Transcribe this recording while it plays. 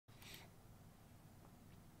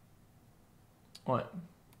What?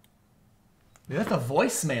 Dude, that's a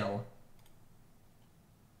voicemail.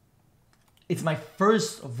 It's my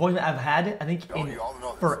first voicemail I've had, I think, in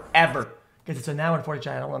forever. Because it's an hour and 40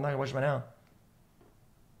 chat. I'm not gonna watch it right now.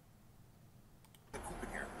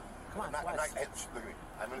 Come on, look at me.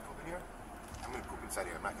 I'm gonna poop in here. I'm gonna poop inside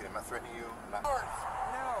here. I'm not threatening you. I'm not. No.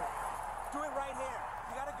 Do it right here.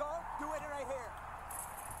 You gotta go? Do it right here.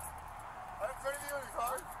 I'm threatening you, you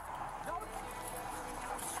car. No.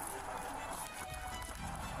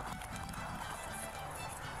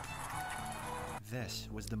 This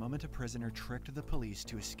was the moment a prisoner tricked the police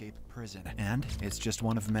to escape prison. And it's just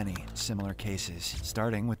one of many similar cases,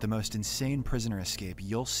 starting with the most insane prisoner escape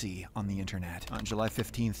you'll see on the internet. On July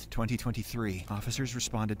 15th, 2023, officers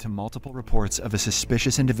responded to multiple reports of a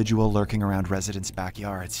suspicious individual lurking around residents'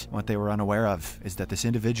 backyards. What they were unaware of is that this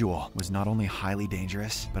individual was not only highly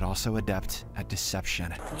dangerous, but also adept at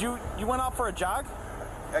deception. You went out for a jog?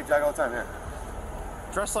 I jog all the time, yeah.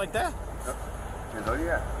 Dressed like that? Yep. You know,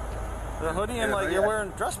 yeah. The hoodie and like you're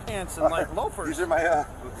wearing dress pants and like loafers. These are my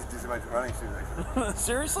running shoes.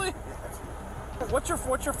 Seriously? Yeah, What's your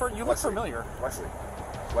first? You look familiar. Wesley.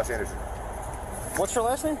 Wes Anderson. What's your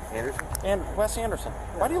last name? Anderson. And Wes Anderson.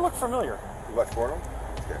 Yeah. Why do you look familiar? You watch porno?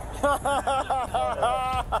 I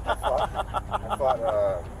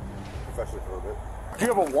fought professionally for a little bit. Do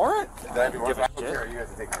you have a warrant? I don't care. You guys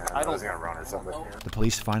can take me. I was gonna run or something. The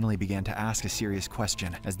police finally began to ask a serious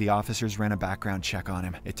question as the officers ran a background check on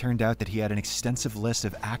him. It turned out that he had an extensive list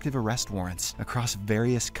of active arrest warrants across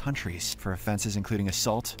various countries for offenses including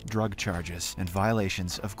assault, drug charges, and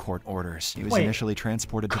violations of court orders. He was initially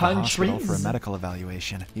transported to the hospital for a medical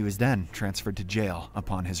evaluation. He was then transferred to jail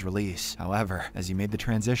upon his release. However, as he made the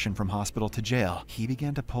transition from hospital to jail, he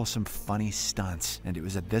began to pull some funny stunts, and it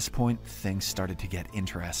was at this point things started to get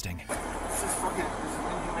interesting.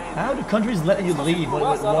 How do countries let you leave with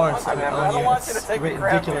warrants on you? It's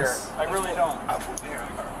ridiculous. I really don't.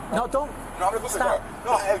 No, don't. No, I'm gonna stop.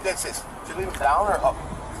 No, that's it. Should leave them down or up?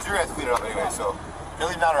 Because you're gonna have to clean it up anyway, so. You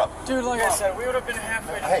leave them down or up? Dude, like I said, we would have been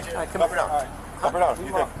halfway to Hey, jail. come up or down? Right. Up or down?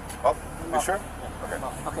 You think? Up? You sure? Okay.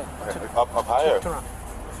 Okay. Up higher? Turn around.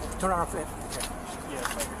 Turn around. Okay.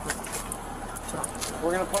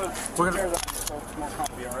 We're gonna put it. We're gonna. So it's more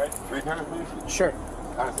comfy, all right? 3 pairs, please? Sure.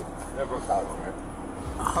 Honestly, never broke collarbone, right?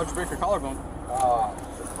 How'd you break your collarbone?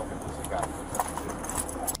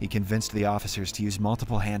 He convinced the officers to use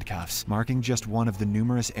multiple handcuffs, marking just one of the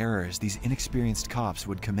numerous errors these inexperienced cops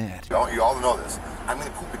would commit. You all know this. I'm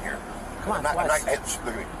gonna poop in here. Come on, look at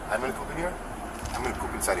me. I'm gonna poop in here. I'm gonna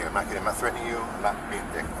poop inside here. I'm not threatening you. I'm not being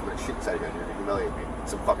a dick. I'm gonna shit inside here and you're gonna humiliate me.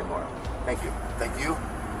 Some fucking more. Thank you. Thank you.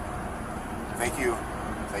 Thank you.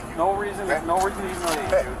 Thank you. No reason. Okay? No reason to humiliate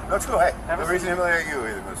you. Hey, let's go. Hey, no reason to humiliate you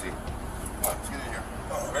either, Moosey. Let's get in here.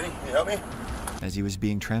 Ready? Can you help me? As he was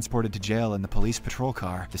being transported to jail in the police patrol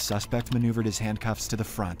car, the suspect maneuvered his handcuffs to the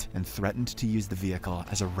front and threatened to use the vehicle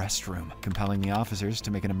as a restroom, compelling the officers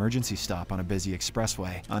to make an emergency stop on a busy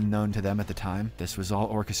expressway. Unknown to them at the time, this was all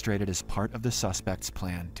orchestrated as part of the suspect's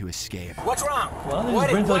plan to escape. What's wrong? Well, they just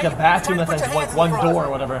bring to like a bathroom that has like one door or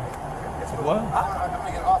whatever. What? I'm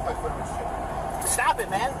gonna get off my foot of this shit. Stop it,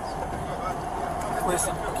 man.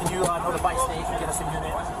 Listen, can you notify station, get us a unit?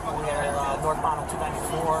 We're northbound on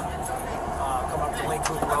 294. Come up to Lake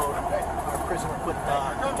Group Road. Our prisoner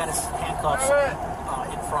got his handcuffs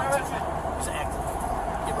in front. He's acting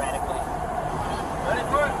erratically.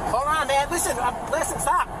 Hold on, man. Listen,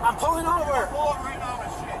 stop. I'm pulling over.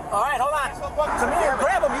 All right, hold on. Come here,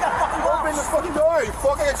 grab him. You got fucking gloves. Open the fucking door. You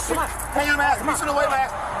fucking shit. Hang on, ass. Give me something to wipe my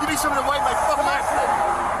ass. Give me something to wipe my fucking ass.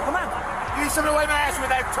 Come on. Give me something to wipe my ass with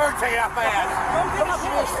that turd taken off my ass. Give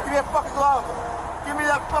me a fucking glove. Give me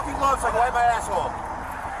that fucking glove so I can wipe my asshole. Do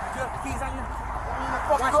you have the keys on you? Give me the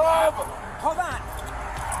fucking glove. Hold on.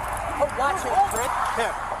 Watch it, Britt.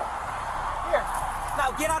 Here.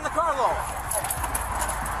 Now get on the car, Lo.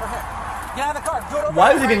 Get on the car. Do it over.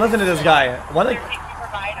 Why does he even listen to this guy? Why like?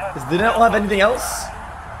 Did they not have anything else?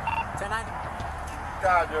 10-9.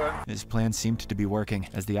 God, dude. His plan seemed to be working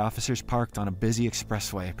as the officers parked on a busy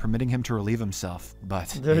expressway, permitting him to relieve himself, but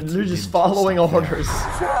They're just following orders.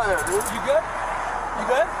 Shit out of there, dude. You good? You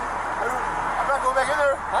good? I'm not going back in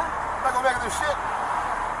there. Huh? I'm not going back in there shit.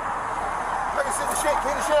 I'm not gonna sit in the shit,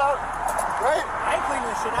 clean the shit out. Right? I ain't cleaning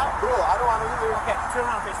this shit out. Cool, I don't want to either. Okay, turn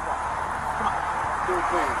around, face the wall. Come on. Do it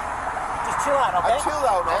clean. Just chill out, okay? I chilled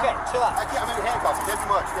out, man. Okay, chill out. I can't, I'm in handcuffs. I can't do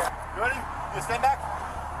much. Yeah. You ready? You stand back?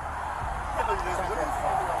 I can't let you do this.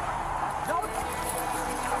 No.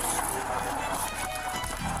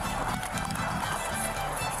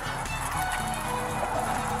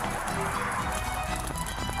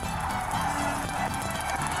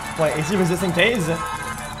 Wait, is he resisting tase?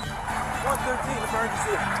 One, 13,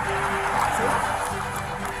 emergency.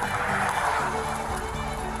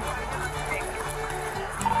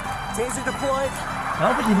 Taser deployed. I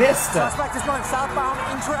don't think he missed. Suspect is going southbound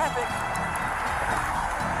in traffic.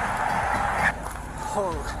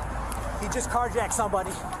 Oh, he just carjacked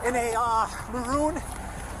somebody in a maroon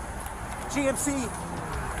GMC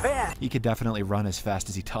van. He could definitely run as fast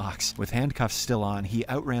as he talks. With handcuffs still on, he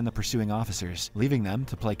outran the pursuing officers, leaving them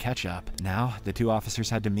to play catch-up. Now, the two officers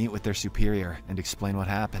had to meet with their superior and explain what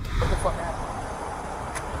happened. What the fuck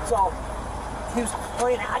happened? So, he was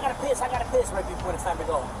playing, I gotta piss, right before it's time to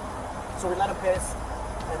go. So we let him piss,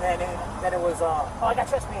 and then it was, oh, I got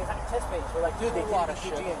chest pains. We're like, dude, they did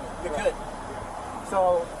EKG in you. You're good.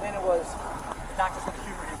 So then it was, the doctor's gonna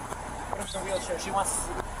humor him. Put him in a wheelchair. She wants to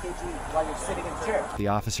see EKG while you're sitting in the chair. The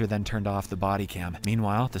officer then turned off the body cam.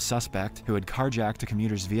 Meanwhile, the suspect, who had carjacked a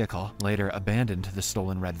commuter's vehicle, later abandoned the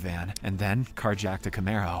stolen red van, and then carjacked a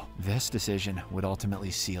Camaro. This decision would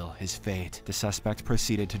ultimately seal his fate. The suspect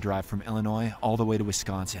proceeded to drive from Illinois all the way to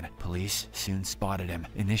Wisconsin. Police soon spotted him,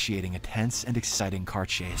 initiating a tense and exciting car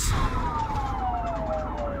chase.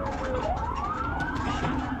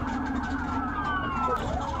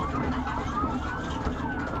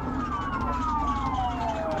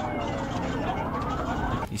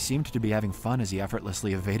 He seemed to be having fun as he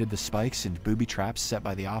effortlessly evaded the spikes and booby traps set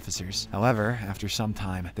by the officers. However, after some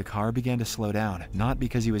time, the car began to slow down, not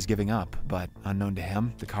because he was giving up, but unknown to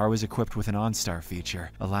him, the car was equipped with an OnStar feature,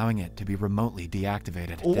 allowing it to be remotely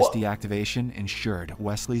deactivated. This deactivation ensured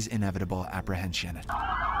Wesley's inevitable apprehension.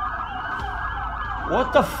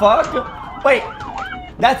 What the fuck? Wait,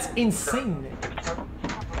 that's insane.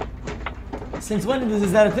 Since when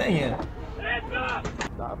is that a thing yet?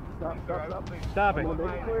 Stop it.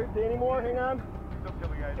 Any more? Hang on.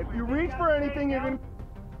 If you reach for anything, you're going to...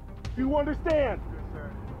 You understand?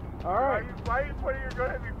 All right. Why are you putting your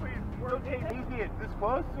gun at me, please? Don't take easy. This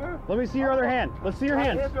close, sir? Let me see your other hand. Let's see your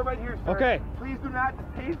hands. My hands are right here, sir. Okay. Please do not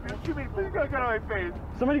tase me. Shoot me. Please got a gun on my face.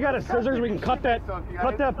 Somebody got a scissors. We can cut that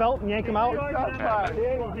belt and yank him out. Don't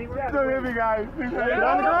hit me, guys. Please don't hit me. Get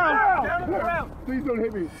on the ground. Down on the ground. Please don't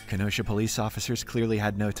hit me. Kenosha police officers clearly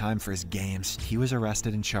had no time for his games. He was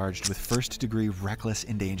arrested and charged with first-degree reckless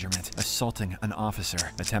endangerment, assaulting an officer,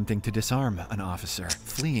 attempting to disarm an officer,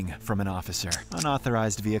 fleeing from an officer,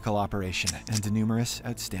 unauthorized vehicle operation, and numerous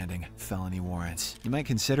outstanding felony warrants. You might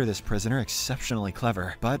consider this prisoner exceptionally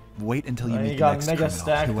clever, but wait until you meet the next criminal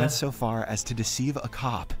who went so far as to deceive a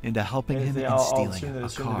cop into helping him in stealing a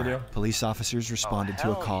car. Police officers responded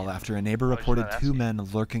to a call after a neighbor reported two men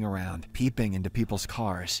lurking around, peeping into people's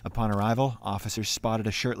cars. Upon arrival, officers spotted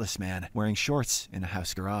a shirtless man wearing shorts in a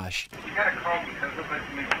house garage. You got a call because of this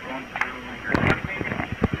maybe going through your company.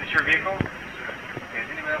 Is this your vehicle? Is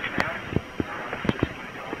anyone else in the house?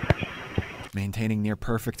 Maintaining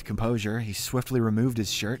near-perfect composure, he swiftly removed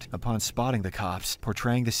his shirt upon spotting the cops,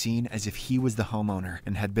 portraying the scene as if he was the homeowner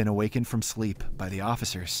and had been awakened from sleep by the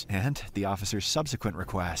officers. And the officer's subsequent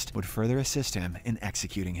request would further assist him in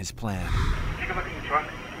executing his plan. Take a look in the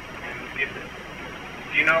truck and see if it...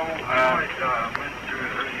 Do you know, went through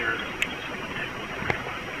it earlier.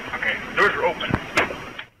 Okay, doors are open.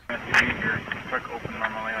 You leave your truck open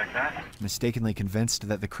normally like that. Mistakenly convinced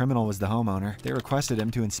that the criminal was the homeowner, they requested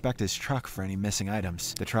him to inspect his truck for any missing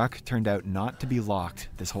items. The truck turned out not to be locked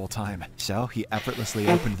this whole time, so he effortlessly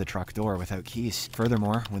opened the truck door without keys.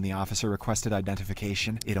 Furthermore, when the officer requested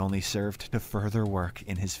identification, it only served to further work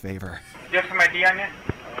in his favor. Do you have some ID on you?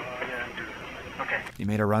 Okay. He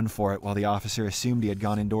made a run for it while the officer assumed he had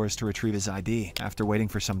gone indoors to retrieve his ID. After waiting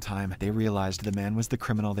for some time, they realized the man was the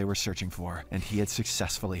criminal they were searching for, and he had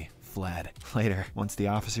successfully fled. Later, once the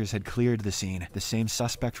officers had cleared the scene, the same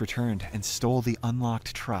suspect returned and stole the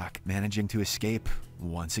unlocked truck, managing to escape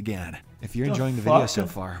once again. If you're enjoying the video so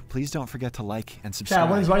far, please don't forget to like and subscribe.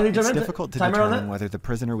 It's difficult to determine whether the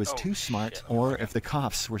prisoner was too smart or if the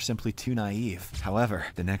cops were simply too naive. However,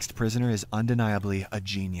 the next prisoner is undeniably a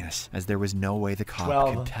genius, as there was no way the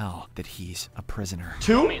cop could tell that he's a prisoner.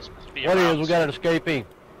 Two? What is? We got an escapee.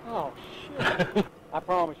 Oh, shit. I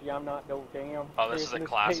promise you, I'm not no damn. Oh, this is a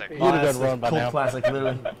classic. You'd have done run by Cold now. classic,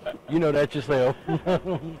 literally. You know that yourself.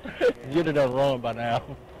 You'd have done run by now.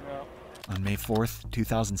 On May 4th,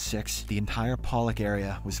 2006, the entire Pollock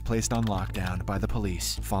area was placed on lockdown by the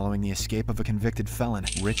police following the escape of a convicted felon,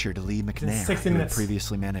 Richard Lee McNair, who had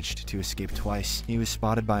previously managed to escape twice. He was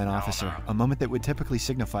spotted by an officer, a moment that would typically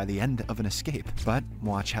signify the end of an escape. But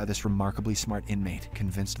watch how this remarkably smart inmate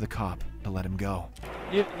convinced the cop to let him go.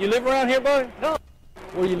 You live around here, buddy? No.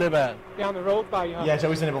 Where you live at? Down the road by you. Yeah,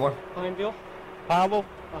 Joey's seen it before. Pineville. Pineville?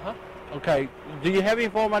 Uh-huh. Okay. Do you have any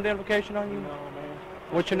form of identification on you? No, man.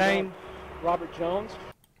 What's your name? Robert Jones.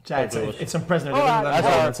 Chad, it's some prisoner. That's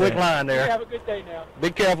our quick line there. Have a good day now. Be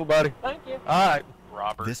careful, buddy. Thank you. All right.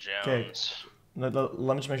 Robert This- Jones. Okay. Let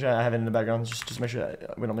me just make sure I have it in the background. Just make sure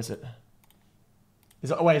we don't miss it.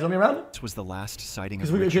 Wait, is Omi around? This was the last sighting of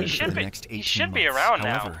 'Cause we- Richard he for should the be- next 18 he should be months. around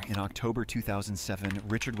now. However, in October 2007,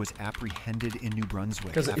 Richard was apprehended in New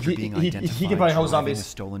Brunswick 'Cause after he- being he identified can probably hold driving zombies. a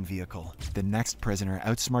stolen vehicle. The next prisoner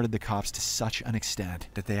outsmarted the cops to such an extent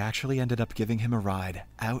that they actually ended up giving him a ride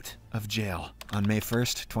out of jail. On May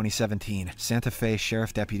 1st, 2017, Santa Fe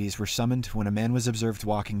sheriff deputies were summoned when a man was observed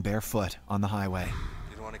walking barefoot on the highway.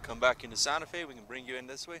 You don't want to come back into Santa Fe? We can bring you in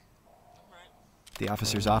this way. The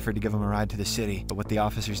officers offered to give him a ride to the city, but what the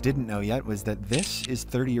officers didn't know yet was that this is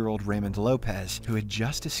 30-year-old Raymond Lopez, who had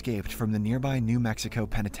just escaped from the nearby New Mexico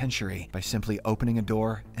penitentiary by simply opening a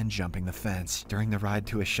door and jumping the fence. During the ride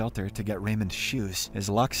to a shelter to get Raymond shoes, his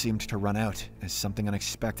luck seemed to run out as something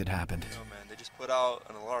unexpected happened. No, man, they just put out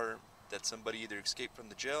an alarm that somebody either escaped from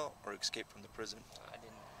the jail or escaped from the prison.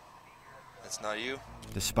 That's not you.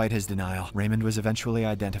 Despite his denial, Raymond was eventually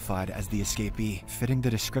identified as the escapee, fitting the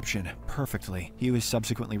description perfectly. He was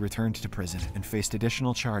subsequently returned to prison and faced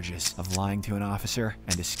additional charges of lying to an officer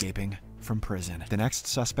and escaping from prison. The next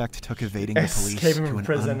suspect took evading the police Escaping to from an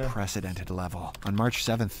prison. unprecedented level. On March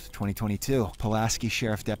 7th, 2022, Pulaski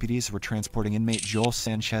Sheriff deputies were transporting inmate Joel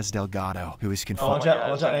Sanchez Delgado, who was Oh, confined watch out,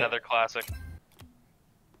 watch out. Another classic.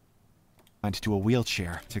 to a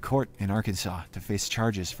wheelchair to court in Arkansas to face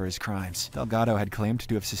charges for his crimes. Delgado had claimed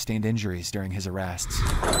to have sustained injuries during his arrests.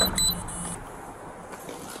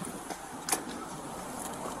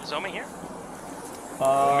 Is Omi here?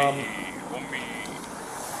 Omi.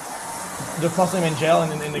 They're tossing him in jail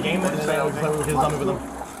and in the game, and then we play with his zombie with him.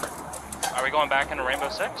 Are we going back into Rainbow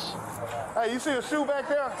Six? Hey, you see a shoe back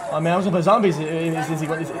there? I mean, I was gonna play zombies. He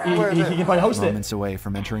can probably host it. Moments away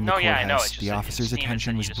from entering the No, yeah, I know, courthouse, it's just the that officer's Steam is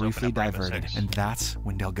attention that you was just open briefly up Rainbow diverted, Six. and that's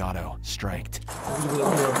when Delgado striked.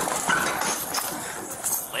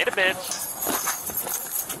 Later, bitch.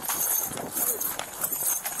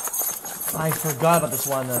 I forgot about this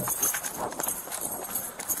one.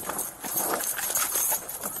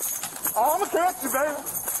 Oh, I'm gonna catch you, baby.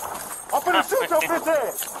 I'm finna shoot your bitch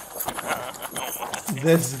ass.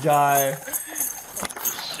 This guy.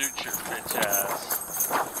 Just shoot your bitch ass.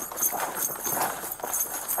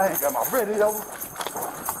 I ain't got my radio.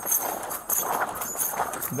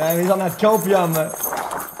 Damn, he's on that copium.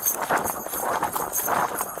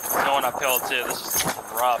 Going uphill too. This is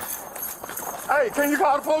rough. Hey, can you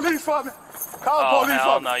call the police for me? Call the Oh police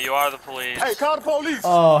hell for me. no! You are the police. Hey, call the police.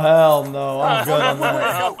 Oh hell no! I'm good on Where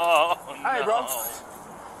that. you go? Oh no! Hey, bro.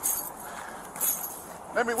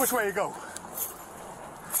 Let me, which way you go?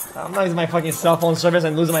 I'm not using my fucking cell phone service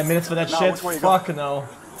and losing my minutes for that No, shit. which way you go? Fuck no.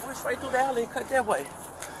 We're straight through the alley and cut that way.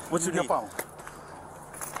 What's your phone?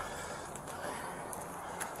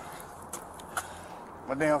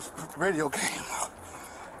 My damn radio came.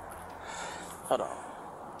 Hold on.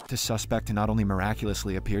 The suspect not only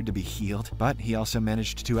miraculously appeared to be healed, but he also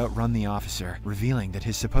managed to outrun the officer, revealing that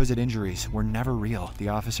his supposed injuries were never real. The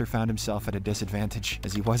officer found himself at a disadvantage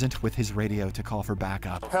as he wasn't with his radio to call for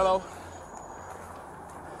backup. Hello?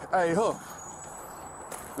 Hey, Hook.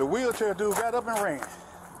 The wheelchair dude got up and ran.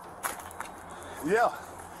 Yeah.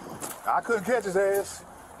 I couldn't catch his ass.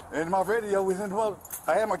 And my radio was in the mother.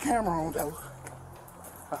 I had my camera on, though.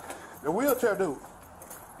 The wheelchair dude.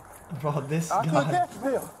 Bro, this I couldn't guy. catch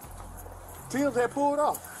him. Tim's had pulled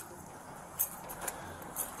off.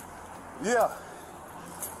 Yeah.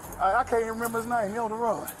 I can't even remember his name. He on the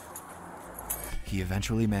run. He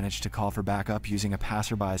eventually managed to call for backup using a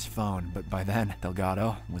passerby's phone, but by then,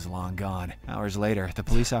 Delgado was long gone. Hours later, the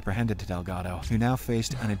police apprehended Delgado, who now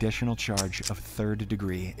faced an additional charge of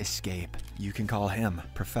third-degree escape. You can call him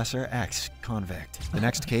Professor X Convict. The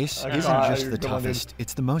next case isn't just the toughest,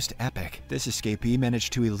 it's the most epic. This escapee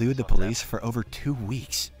managed to elude the police for over 2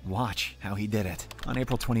 weeks. Watch how he did it. On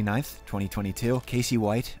April 29th, 2022, Casey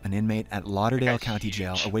White, an inmate at Lauderdale County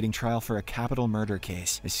Jail awaiting trial for a capital murder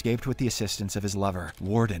case, escaped with the assistance of his lover,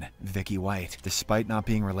 Warden Vicky White. Despite not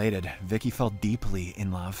being related, Vicky fell deeply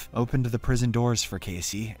in love, opened the prison doors for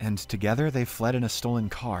Casey, and together they fled in a stolen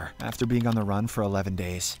car. After being on the run for 11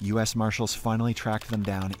 days, U.S. Marshals finally tracked them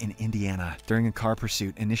down in Indiana. During a car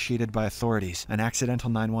pursuit initiated by authorities, an accidental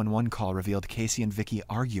 911 call revealed Casey and Vicky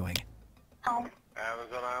arguing.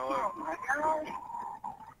 Amazon Island.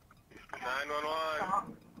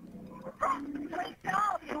 911.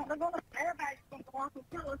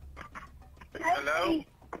 Hello?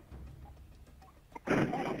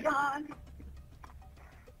 John.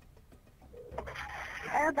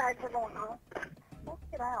 Airbags are going on. Let's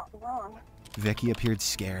get out and run. Vicky appeared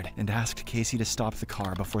scared and asked Casey to stop the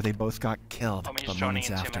car before they both got killed. he's But joining moments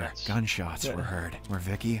in 2 after, minutes. gunshots were heard, where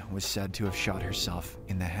Vicky was said to have shot herself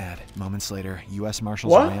in the head. Moments later, U.S.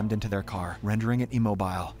 Marshals What? rammed into their car, rendering it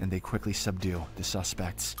immobile, and they quickly subdue the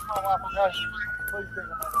suspects.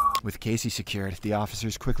 With Casey secured, the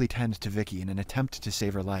officers quickly tend to Vicky in an attempt to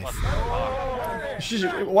save her life. Why should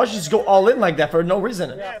she just go all in like that for no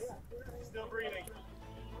reason? Yes. Still breathing.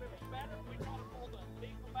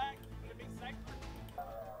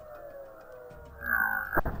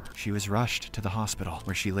 She was rushed to the hospital,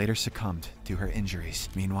 where she later succumbed to her injuries.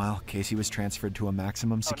 Meanwhile, Casey was transferred to a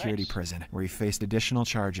maximum security prison, where he faced additional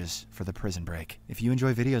charges for the prison break. If you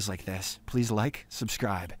enjoy videos like this, please like,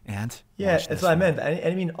 subscribe, and Yeah, watch that's this what I one. meant. I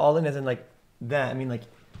didn't mean all in as in like that. I mean like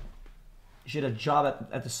she had a job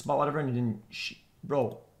at the spot, whatever, and didn't.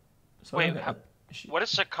 Bro. So Wait, I mean, what does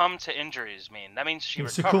succumb to injuries mean? That means she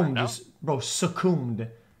recovered, succumbed, no? bro. Succumbed.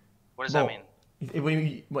 What does Bro, that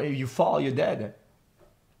mean? When you fall, you're dead.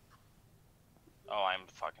 Oh, I'm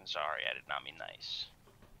fucking sorry. I did not mean nice.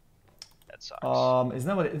 That sucks. Isn't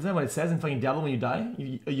that what it says in fucking Diablo when you die?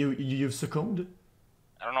 You've succumbed.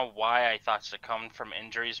 I don't know why I thought succumbed from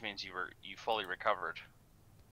injuries means you fully recovered.